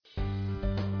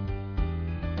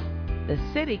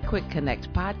The City Quick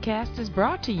Connect podcast is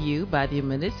brought to you by the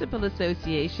Municipal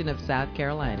Association of South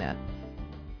Carolina.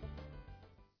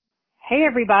 Hey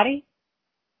everybody,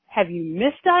 have you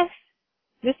missed us?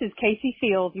 This is Casey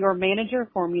Fields, your manager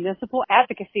for municipal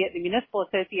advocacy at the Municipal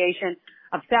Association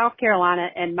of South Carolina,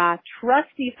 and my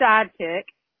trusty sidekick,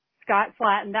 Scott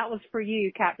Slatton. That was for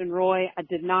you, Captain Roy. I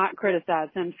did not criticize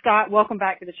him. Scott, welcome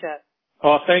back to the show.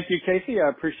 Oh, thank you, Casey. I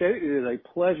appreciate it. It is a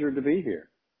pleasure to be here.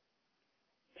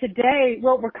 Today,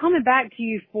 well, we're coming back to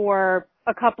you for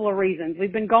a couple of reasons.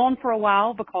 We've been gone for a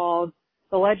while because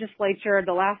the legislature,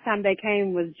 the last time they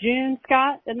came was June,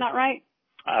 Scott, isn't that right?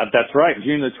 That's right.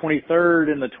 June the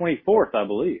 23rd and the 24th, I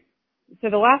believe. So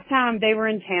the last time they were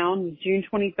in town was June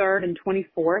 23rd and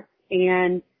 24th,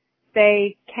 and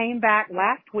they came back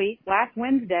last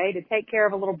Wednesday, to take care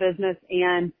of a little business,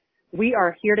 and we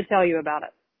are here to tell you about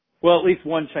it. Well, at least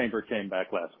one chamber came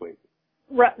back last week.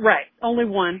 Right. Only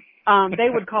one. They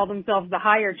would call themselves the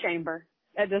higher chamber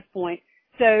at this point.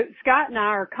 So Scott and I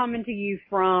are coming to you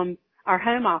from our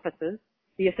home offices.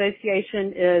 The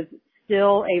association is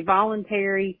still a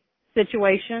voluntary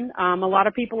situation. A lot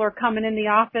of people are coming in the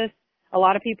office. A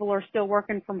lot of people are still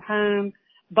working from home,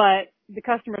 but the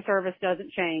customer service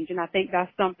doesn't change. And I think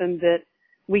that's something that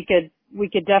we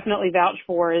could definitely vouch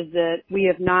for, is that we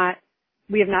have not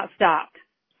stopped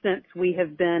since we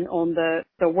have been on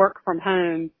the work from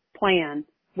home plan.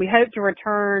 We hope to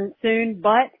return soon,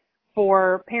 but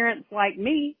for parents like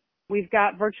me, we've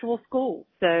got virtual school.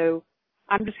 So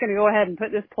I'm just going to go ahead and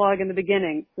put this plug in the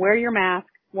beginning. Wear your mask,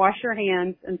 wash your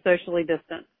hands, and socially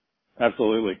distance.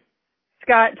 Absolutely.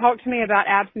 Scott, talk to me about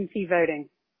absentee voting.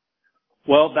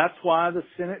 Well, that's why the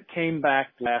Senate came back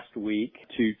last week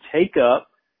to take up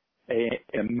a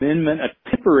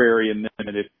temporary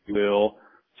amendment, if you will,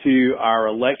 to our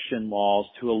election laws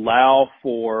to allow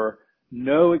for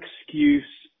no excuse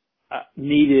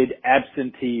needed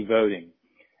absentee voting.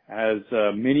 As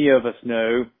many of us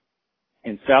know,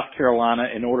 in South Carolina,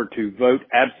 in order to vote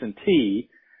absentee,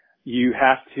 you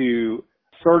have to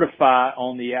certify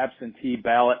on the absentee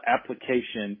ballot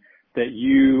application that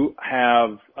you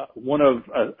have one of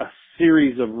a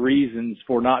series of reasons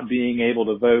for not being able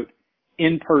to vote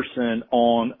in person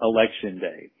on election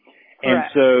day. Correct. And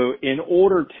so in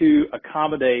order to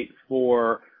accommodate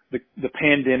for the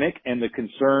pandemic and the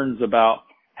concerns about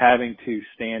having to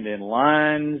stand in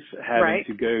lines, having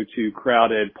to go to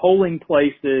crowded polling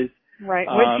places. Right,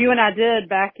 which you and I did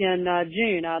back in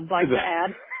June, I'd like to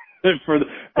add. For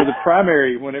the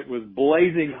primary, when it was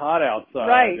blazing hot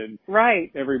outside.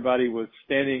 Right. Everybody was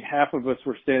standing, half of us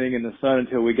were standing in the sun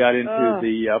until we got into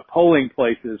the polling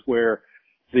places where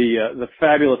the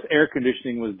fabulous air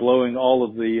conditioning was blowing all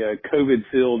of the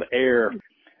COVID-filled air.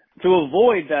 To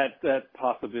avoid that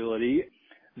possibility,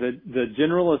 the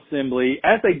General Assembly,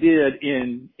 as they did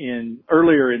in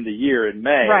earlier in the year in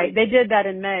May. Right, they did that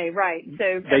in May, right. So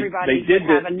everybody would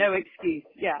have a no excuse,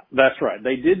 yeah. That's right.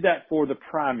 They did that for the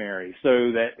primary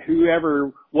so that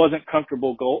whoever wasn't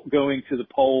comfortable going to the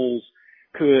polls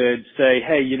could say,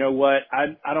 hey, you know what, I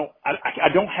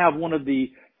don't have one of the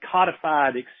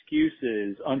codified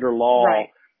excuses under law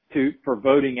for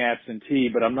voting absentee,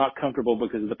 but I'm not comfortable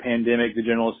because of the pandemic. The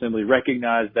General Assembly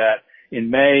recognized that in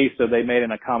May, so they made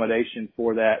an accommodation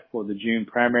for that for the June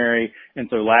primary. And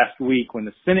so last week when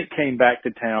the Senate came back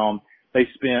to town, they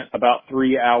spent about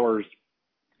 3 hours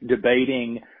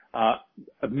debating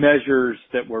measures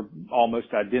that were almost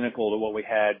identical to what we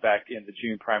had back in the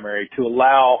June primary to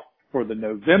allow for the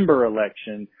November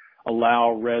election,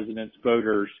 allow residents,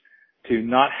 voters to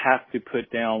not have to put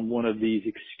down one of these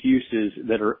excuses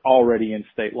that are already in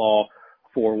state law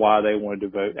for why they wanted to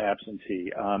vote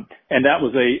absentee. And that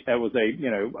was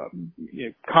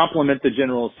compliment the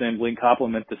General Assembly,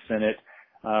 compliment the Senate,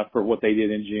 for what they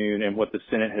did in June and what the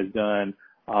Senate has done,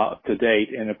 to date.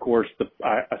 And of course,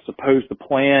 I suppose the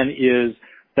plan is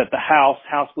that the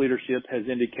House leadership has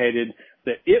indicated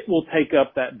that it will take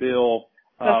up that bill,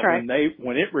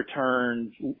 when it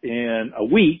returns in a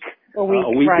week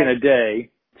and a day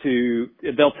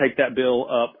they'll take that bill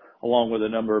up along with a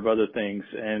number of other things,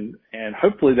 and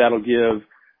hopefully that'll give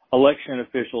election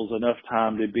officials enough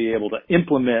time to be able to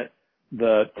implement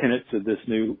the tenets of this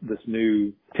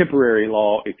new temporary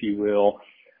law, if you will.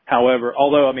 However,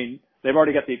 although they've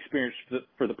already got the experience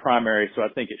for the primary, so I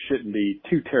think it shouldn't be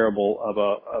too terrible of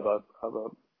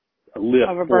a lift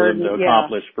for them to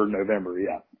accomplish for November.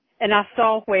 Yeah. And I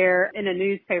saw where in a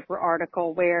newspaper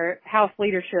article where House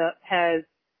leadership has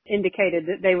indicated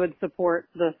that they would support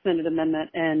the Senate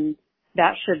amendment, and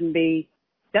that shouldn't be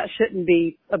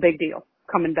a big deal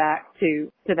coming back to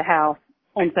the House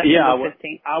on September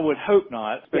 15th. I would hope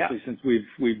not, especially since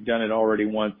we've done it already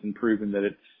once and proven that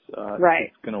right.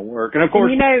 it's going to work. And of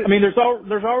course, and I mean,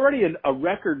 there's already a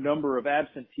record number of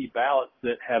absentee ballots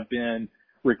that have been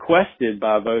requested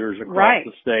by voters across right.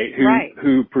 the state right.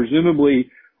 who presumably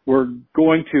were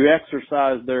going to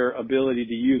exercise their ability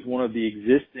to use one of the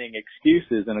existing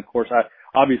excuses. And of course,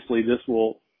 obviously this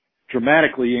will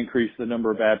dramatically increase the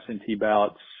number of absentee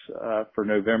ballots for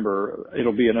November.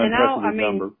 It'll be an unprecedented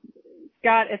number.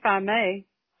 Scott, if I may,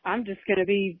 I'm just going to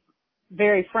be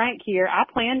very frank here. I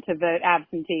plan to vote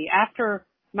absentee after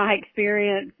my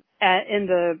experience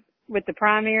with the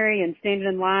primary and standing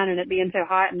in line and it being so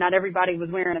hot and not everybody was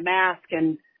wearing a mask.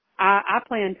 And I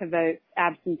plan to vote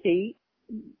absentee.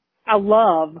 I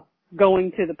love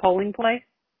going to the polling place.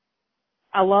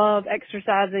 I love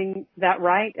exercising that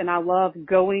right, and I love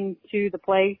going to the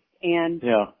place and,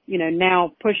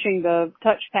 now pushing the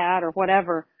touchpad or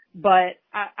whatever. But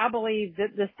I believe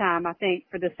that this time, I think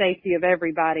for the safety of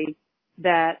everybody,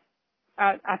 that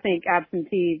I think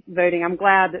absentee voting, I'm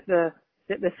glad that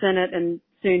the Senate and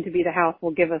soon to be the House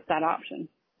will give us that option.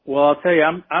 Well, I'll tell you,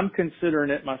 I'm considering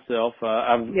it myself.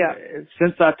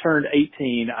 Since I turned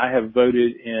 18, I have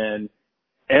voted in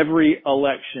every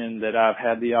election that I've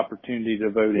had the opportunity to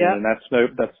vote in, and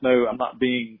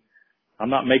I'm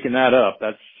not making that up.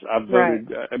 I've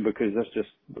voted because that's just.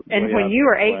 And when you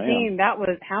were 18, that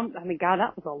was God,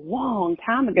 that was a long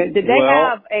time ago. Did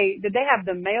they have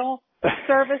the mail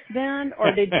service then,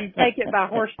 or did you take it by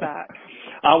horseback?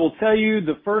 I will tell you,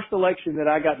 the first election that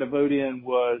I got to vote in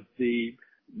was the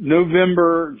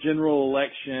November general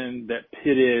election that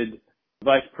pitted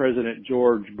Vice President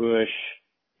George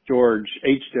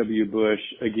H.W. Bush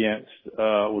against,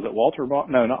 was it Walter?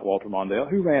 No, not Walter Mondale.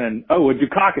 Who ran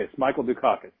Dukakis, Michael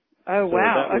Dukakis. Oh, so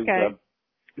wow. Okay.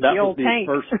 That the was old the tank.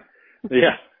 first,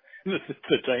 this is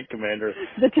the tank commander.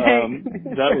 The tank.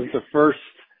 That was the first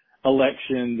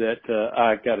election that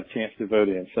I got a chance to vote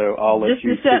in. So I'll let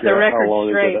you figure out how long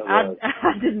ago that was.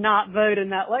 I did not vote in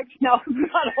that election. I was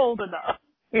not old enough.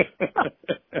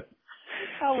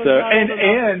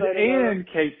 And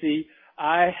Casey,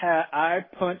 I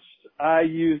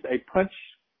used a punch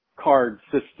card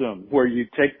system where you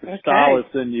take the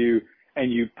stylus and you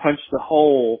punch the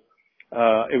hole.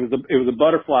 It was a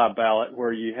butterfly ballot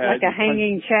where you had like a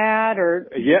hanging chad or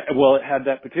well, it had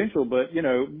that potential, but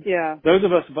those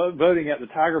of us voting at the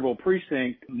Tigerville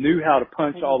precinct knew how to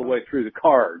punch all the way through the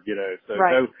card,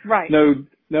 so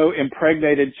no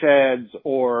impregnated chads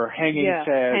or hanging chads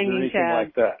or anything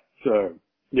like that. So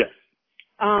yes.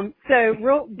 So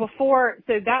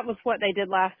that was what they did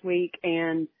last week,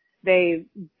 and they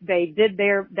did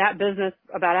that business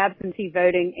about absentee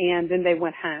voting, and then they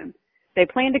went home. They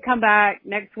plan to come back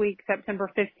next week, September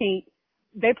 15th.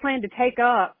 They plan to take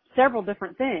up several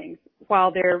different things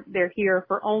while they're here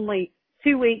for only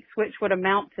 2 weeks, which would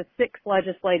amount to 6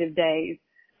 legislative days.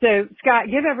 So Scott,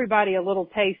 give everybody a little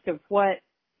taste of what,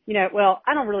 I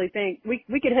don't really think we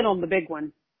could hit on the big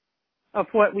one of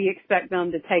what we expect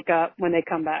them to take up when they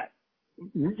come back.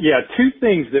 Yeah, 2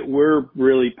 things that we're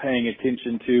really paying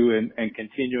attention to and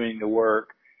continuing to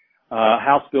work.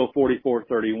 House Bill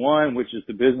 4431, which is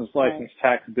the business license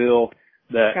tax bill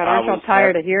that God, aren't y'all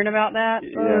tired of hearing about that?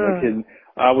 Yeah, no kidding.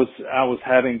 I was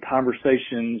having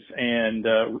conversations and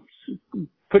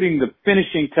putting the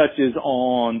finishing touches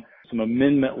on some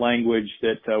amendment language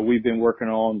that we've been working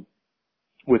on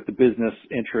with the business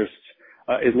interests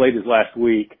as late as last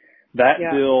week. That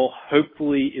bill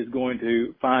hopefully is going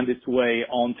to find its way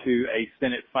onto a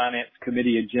Senate Finance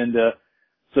Committee agenda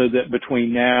so that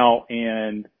between now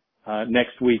and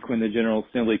next week when the General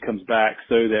Assembly comes back,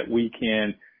 so that we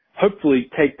can hopefully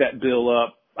take that bill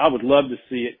up. I would love to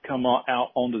see it come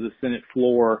out onto the Senate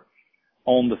floor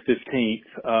on the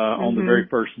 15th, on the very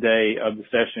first day of the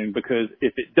session, because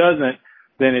if it doesn't,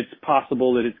 then it's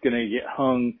possible that it's going to get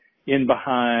hung in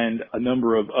behind a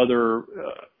number of other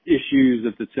issues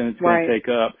that the Senate's going to take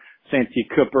up. Santee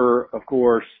Cooper, of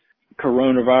course,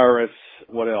 coronavirus.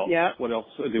 What else? Yep. What else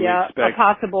do we expect? A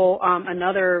possible,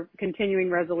 another continuing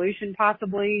resolution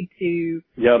possibly to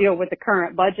deal with the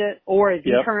current budget or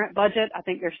the current budget. I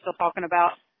think they're still talking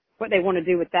about what they want to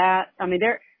do with that. I mean,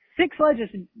 6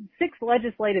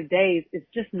 legislative days is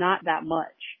just not that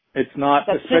much. It's not.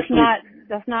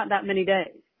 That's not that many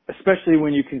days. Especially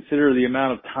when you consider the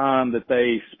amount of time that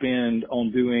they spend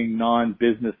on doing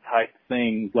non-business type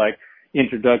things like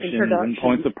introductions and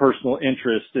points of personal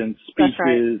interest and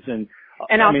speeches. And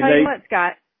I'll tell you what,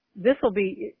 Scott, this will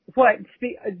be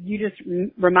you just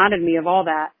reminded me of all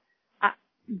that.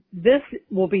 This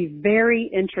will be very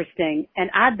interesting. And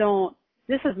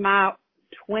this is my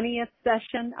 20th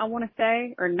session, I want to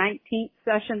say, or 19th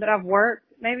session that I've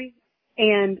worked maybe.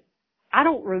 And I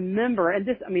don't remember, and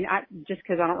just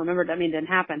because I don't remember doesn't mean it didn't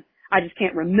happen. I just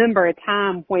can't remember a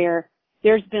time where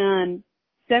there's been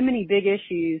so many big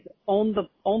issues on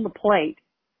the plate,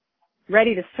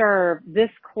 ready to serve, this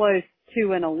close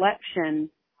to an election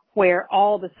where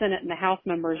all the Senate and the House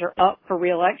members are up for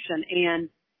re-election, and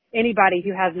anybody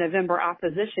who has November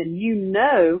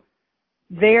opposition,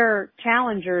 their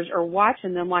challengers are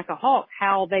watching them like a hawk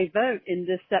how they vote in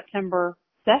this September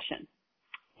session.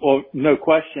 Well, no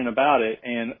question about it.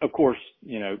 And of course,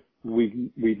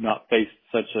 we've not faced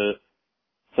such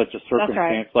a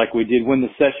circumstance like we did when the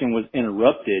session was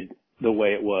interrupted the way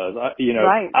it was.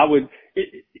 I would,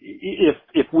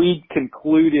 if we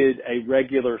concluded a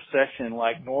regular session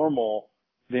like normal,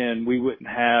 then we wouldn't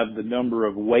have the number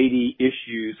of weighty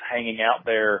issues hanging out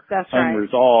there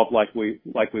unresolved like we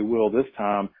will this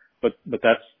time. But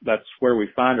that's where we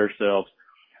find ourselves.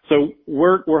 So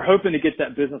we're hoping to get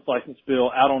that business license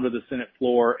bill out onto the Senate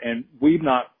floor, and we've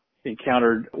not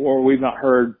encountered or we've not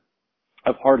heard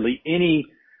of hardly any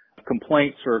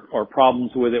complaints or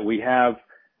problems with it. We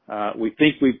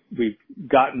think we've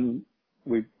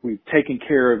taken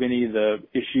care of any of the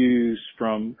issues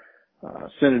from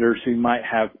senators who might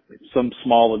have some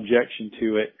small objection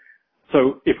to it.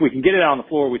 So if we can get it out on the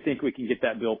floor, we think we can get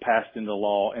that bill passed into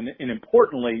law. And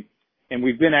importantly, and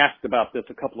we've been asked about this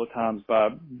a couple of times by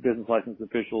business license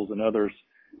officials and others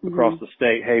across the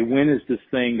state. Hey, when is this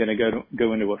thing going to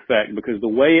go into effect? Because the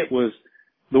way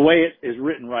it is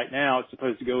written right now, it's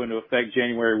supposed to go into effect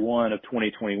January 1 of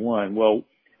 2021. Well,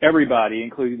 everybody,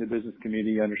 including the business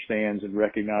community, understands and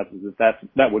recognizes that's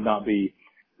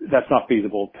not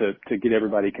feasible to get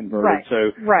everybody converted. Right.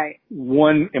 So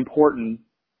one important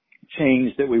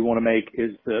change that we want to make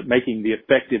is making the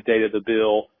effective date of the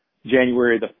bill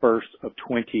January the 1st of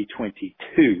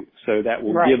 2022. So that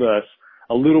will give us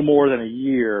a little more than a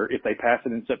year if they pass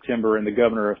it in September and the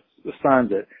governor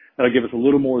signs it. That'll give us a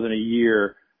little more than a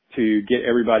year to get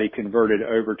everybody converted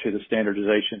over to the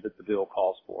standardization that the bill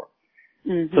calls for.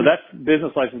 Mm-hmm. So that's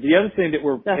business license. The other thing that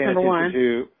we're paying attention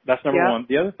to, that's number one.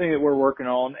 The other thing that we're working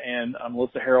on, and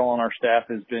Melissa Harrell on our staff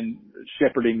has been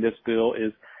shepherding this bill,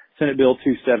 is Senate Bill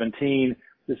 217.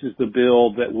 This is the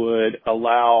bill that would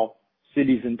allow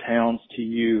cities and towns to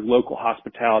use local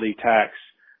hospitality tax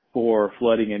for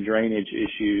flooding and drainage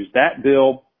issues. That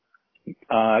bill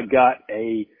got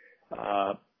a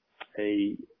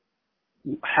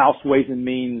House Ways and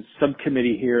Means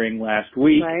subcommittee hearing last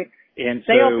week. Right. And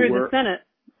they all through the Senate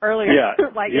earlier,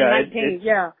 in 19.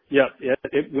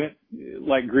 It went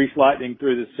like grease lightning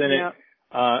through the Senate.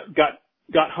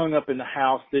 Got hung up in the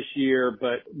House this year,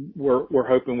 but we're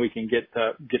hoping we can get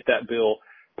that bill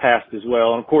passed as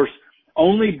well. And of course,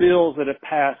 only bills that have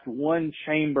passed one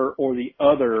chamber or the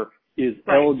other is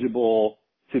eligible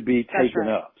to be taken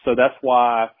up. So that's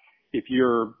why if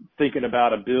you're thinking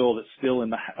about a bill that's still a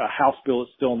House bill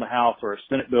that's still in the House or a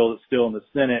Senate bill that's still in the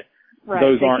Senate,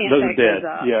 those are dead.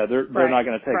 They're not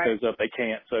going to take those up. They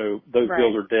can't. So those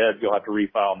bills are dead. You'll have to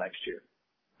refile next year.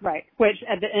 Right. Which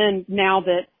at the end, now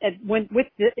that with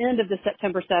the end of the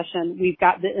September session, we've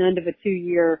got the end of a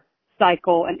 2-year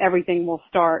cycle and everything will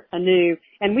start anew.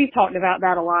 And we've talked about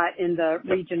that a lot in the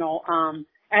regional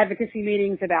advocacy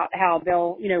meetings about how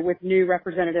they'll, with new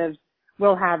representatives,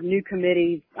 we'll have new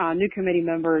committees, new committee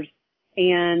members,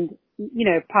 and,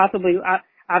 possibly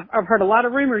I've heard a lot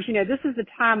of rumors, this is the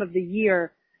time of the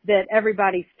year that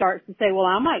everybody starts to say, well,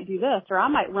 I might do this, or I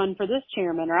might run for this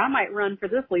chairman, or I might run for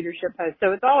this leadership post.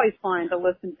 So it's always fun to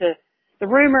listen to the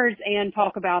rumors and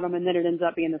talk about them, and then it ends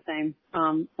up being the same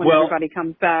when everybody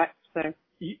comes back. So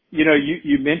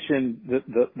you mentioned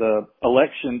the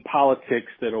election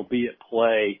politics that'll be at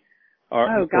play,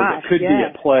 or that could be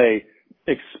at play.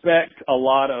 Expect a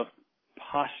lot of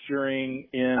posturing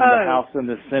in the House and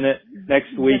the Senate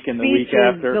next week and the week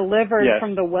after. Delivered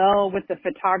from the well with the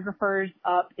photographers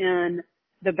up in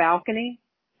the balcony.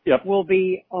 Will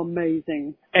be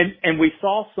amazing. And we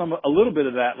saw a little bit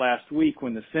of that last week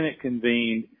when the Senate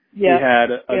convened. We had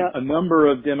a number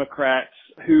of Democrats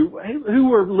who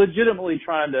were legitimately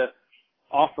trying to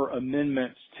offer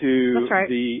amendments to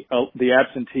the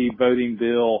absentee voting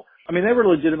bill. I mean, they were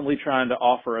legitimately trying to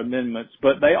offer amendments,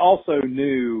 but they also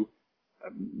knew,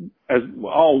 as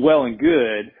all well and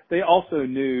good, they also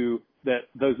knew that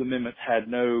those amendments had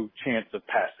no chance of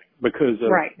passing because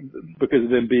of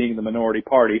them being the minority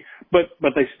party. But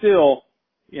they still,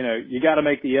 you got to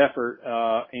make the effort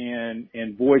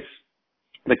and voice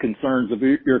the concerns of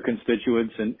your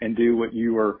constituents and do what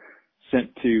you were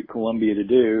sent to Columbia to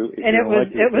do. And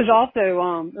it was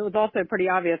also pretty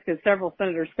obvious because several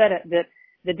senators said it that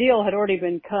the deal had already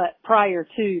been cut prior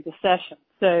to the session.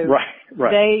 So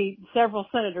several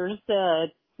senators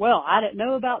said, well, I didn't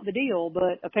know about the deal,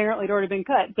 but apparently it already been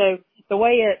cut. So the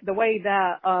way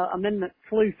that amendment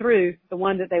flew through, the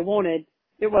one that they wanted,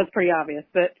 it was pretty obvious.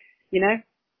 But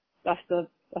that's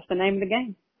the name of the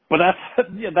game. Well,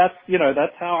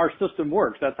 that's how our system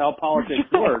works. That's how politics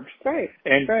works. Right.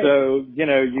 And right. so,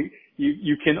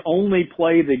 you can only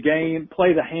play the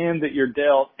hand that you're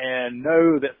dealt, and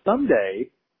know that someday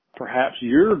perhaps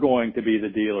you're going to be the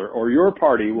dealer, or your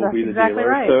party will be the exactly dealer.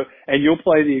 Right. So, and you'll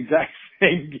play the exact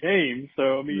same game.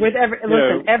 So, I mean,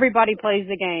 listen, everybody plays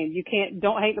the game.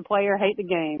 Don't hate the player, hate the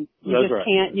game. You just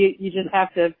can't. You just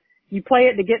have to. You play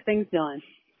it to get things done.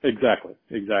 Exactly.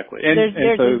 And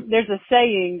there's a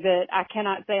saying that I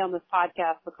cannot say on this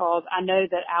podcast because I know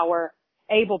that our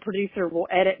able producer will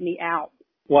edit me out.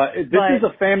 Well, this is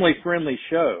a family-friendly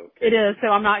show. It is, so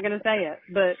I'm not going to say it.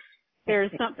 But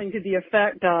there's something to the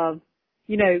effect of,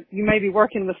 you may be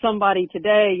working with somebody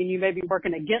today and you may be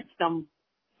working against them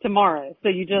tomorrow. So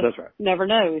you just never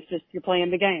know. It's just you're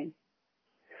playing the game.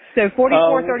 So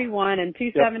 44-31 and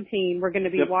 217, we're going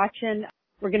to be watching.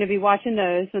 We're going to be watching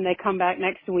those when they come back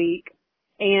next week,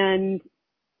 and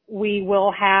we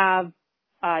will have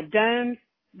domes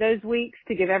those weeks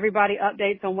to give everybody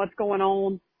updates on what's going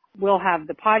on. We'll have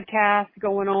the podcast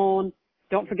going on.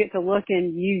 Don't forget to look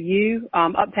in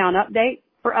Uptown Update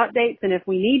for updates, and if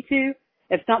we need to,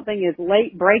 if something is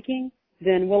late breaking,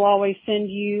 then we'll always send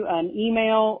you an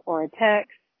email or a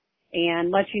text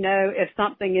and let you know. If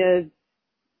something is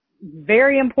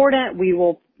very important, we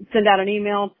will send out an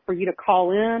email for you to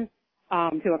call in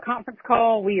to a conference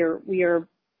call. We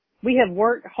have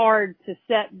worked hard to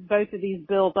set both of these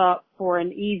bills up for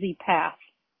an easy path.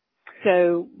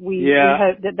 So we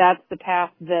hope that that's the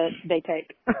path that they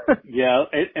take. Yeah,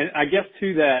 and I guess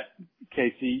to that,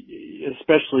 Casey,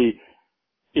 especially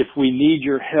if we need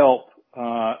your help,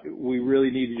 we really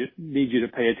need you to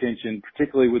pay attention,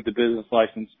 particularly with the business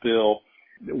license bill.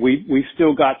 We've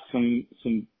still got some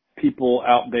people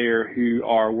out there who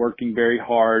are working very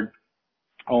hard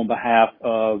on behalf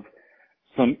of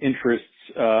some interests,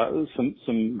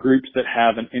 some groups that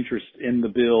have an interest in the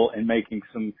bill and making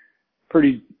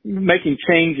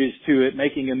changes to it,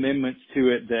 making amendments to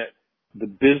it that the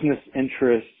business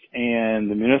interests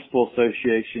and the municipal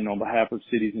association on behalf of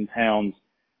cities and towns,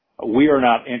 we are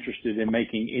not interested in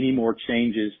making any more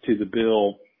changes to the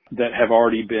bill that have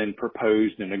already been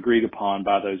proposed and agreed upon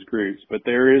by those groups. But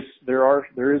there is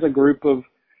a group of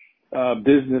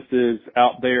businesses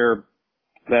out there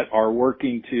that are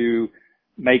working to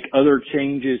make other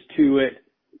changes to it,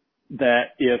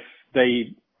 that if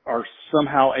they are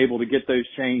somehow able to get those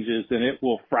changes, then it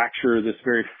will fracture this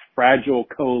very fragile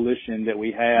coalition that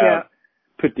we have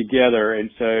put together. And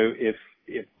so if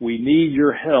we need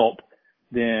your help,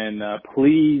 then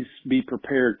please be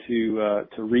prepared to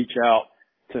reach out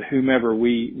to whomever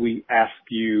we ask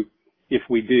you, if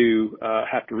we do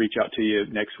have to reach out to you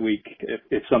next week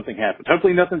if something happens.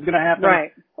 Hopefully nothing's going to happen.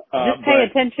 Right. Just pay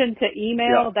attention to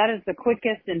email. Yeah. That is the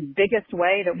quickest and biggest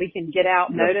way that we can get out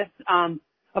notice.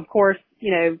 Of course,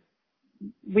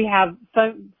 we have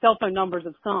cell phone numbers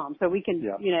of some, so we can,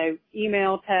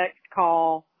 email, text,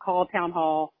 call town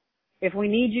hall. If we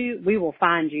need you, we will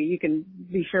find you. You can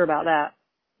be sure about that.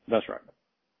 That's right.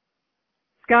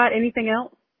 Scott, anything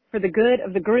else for the good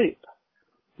of the group?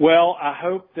 Well, I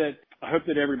hope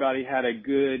that everybody had a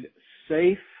good,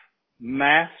 safe,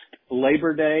 masked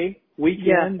Labor Day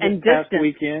weekend, and past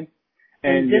weekend,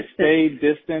 and you stayed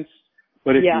distanced.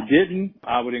 But if you didn't,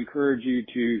 I would encourage you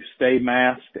to stay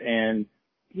masked and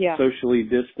socially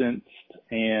distanced,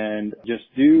 and just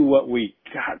do what we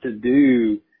got to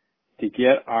do to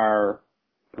get our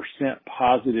percent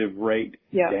positive rate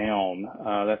down.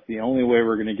 That's the only way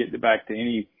we're going to get back to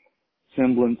any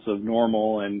semblance of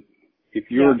normal. And if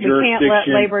your jurisdiction, we can't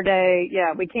let Labor Day,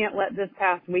 we can't let this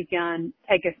past weekend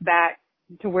take us back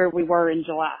to where we were in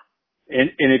July. And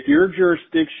if your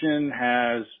jurisdiction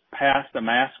has passed a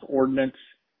mask ordinance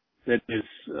that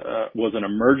was an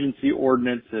emergency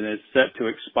ordinance and is set to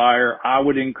expire, I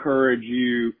would encourage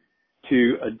you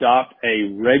to adopt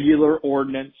a regular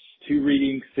ordinance, 2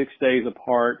 readings, 6 days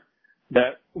apart,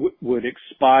 that would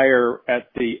expire at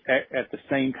the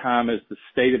same time as the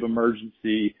state of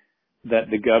emergency that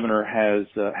the governor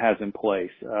has in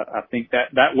place. I think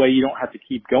that way you don't have to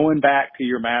keep going back to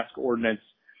your mask ordinance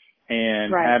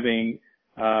and having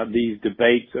these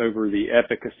debates over the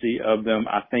efficacy of them.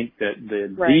 I think that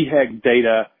the DHEC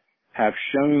data have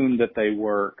shown that they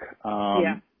work,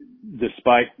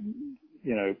 despite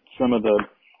some of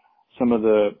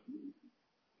the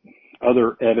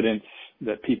other evidence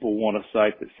that people want to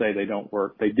cite that say they don't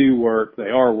work. They do work. They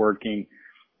are working.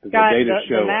 The data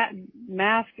show. The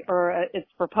mask, it's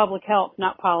for public health,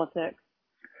 not politics.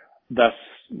 That's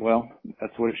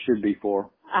what it should be for.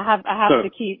 I have to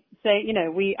keep saying,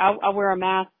 I wear a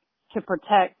mask to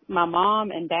protect my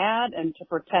mom and dad and to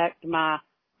protect my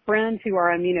friends who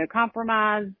are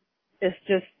immunocompromised.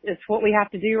 It's what we have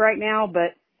to do right now,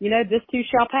 but this too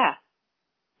shall pass.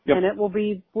 Yep. And it'll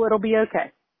be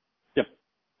okay. Yep.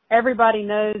 Everybody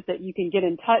knows that you can get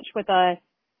in touch with us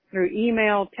through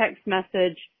email, text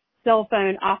message, cell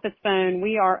phone, office phone.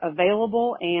 We are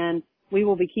available, and we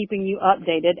will be keeping you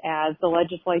updated as the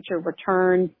legislature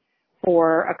returns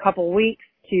for a couple weeks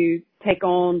to take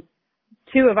on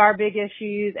two of our big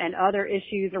issues and other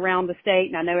issues around the state.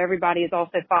 And I know everybody is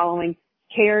also following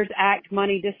CARES Act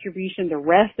money distribution, the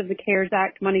rest of the CARES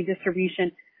Act money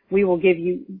distribution. We will give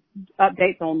you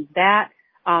updates on that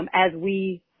as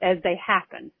they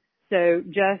happen. So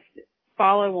just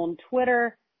follow on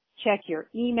Twitter, check your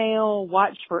email,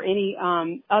 watch for any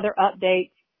other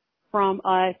updates from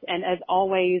us. And as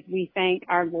always, we thank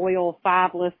our loyal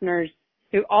 5 listeners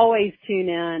who always tune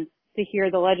in to hear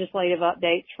the legislative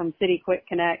updates from City Quick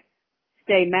Connect.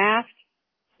 Stay masked,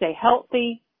 stay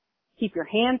healthy, keep your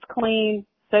hands clean,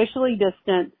 socially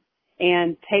distanced,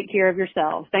 and take care of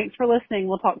yourselves. Thanks for listening.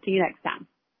 We'll talk to you next time.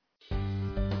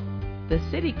 The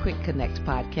City Quick Connect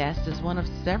podcast is one of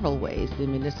several ways the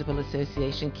Municipal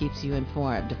Association keeps you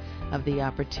informed of the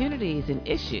opportunities and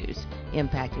issues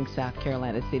impacting South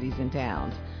Carolina cities and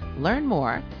towns. Learn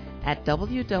more at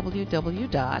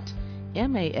www.masc.sc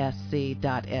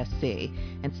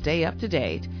and stay up to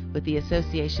date with the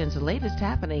association's latest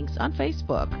happenings on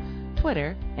Facebook,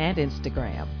 Twitter, and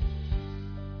Instagram.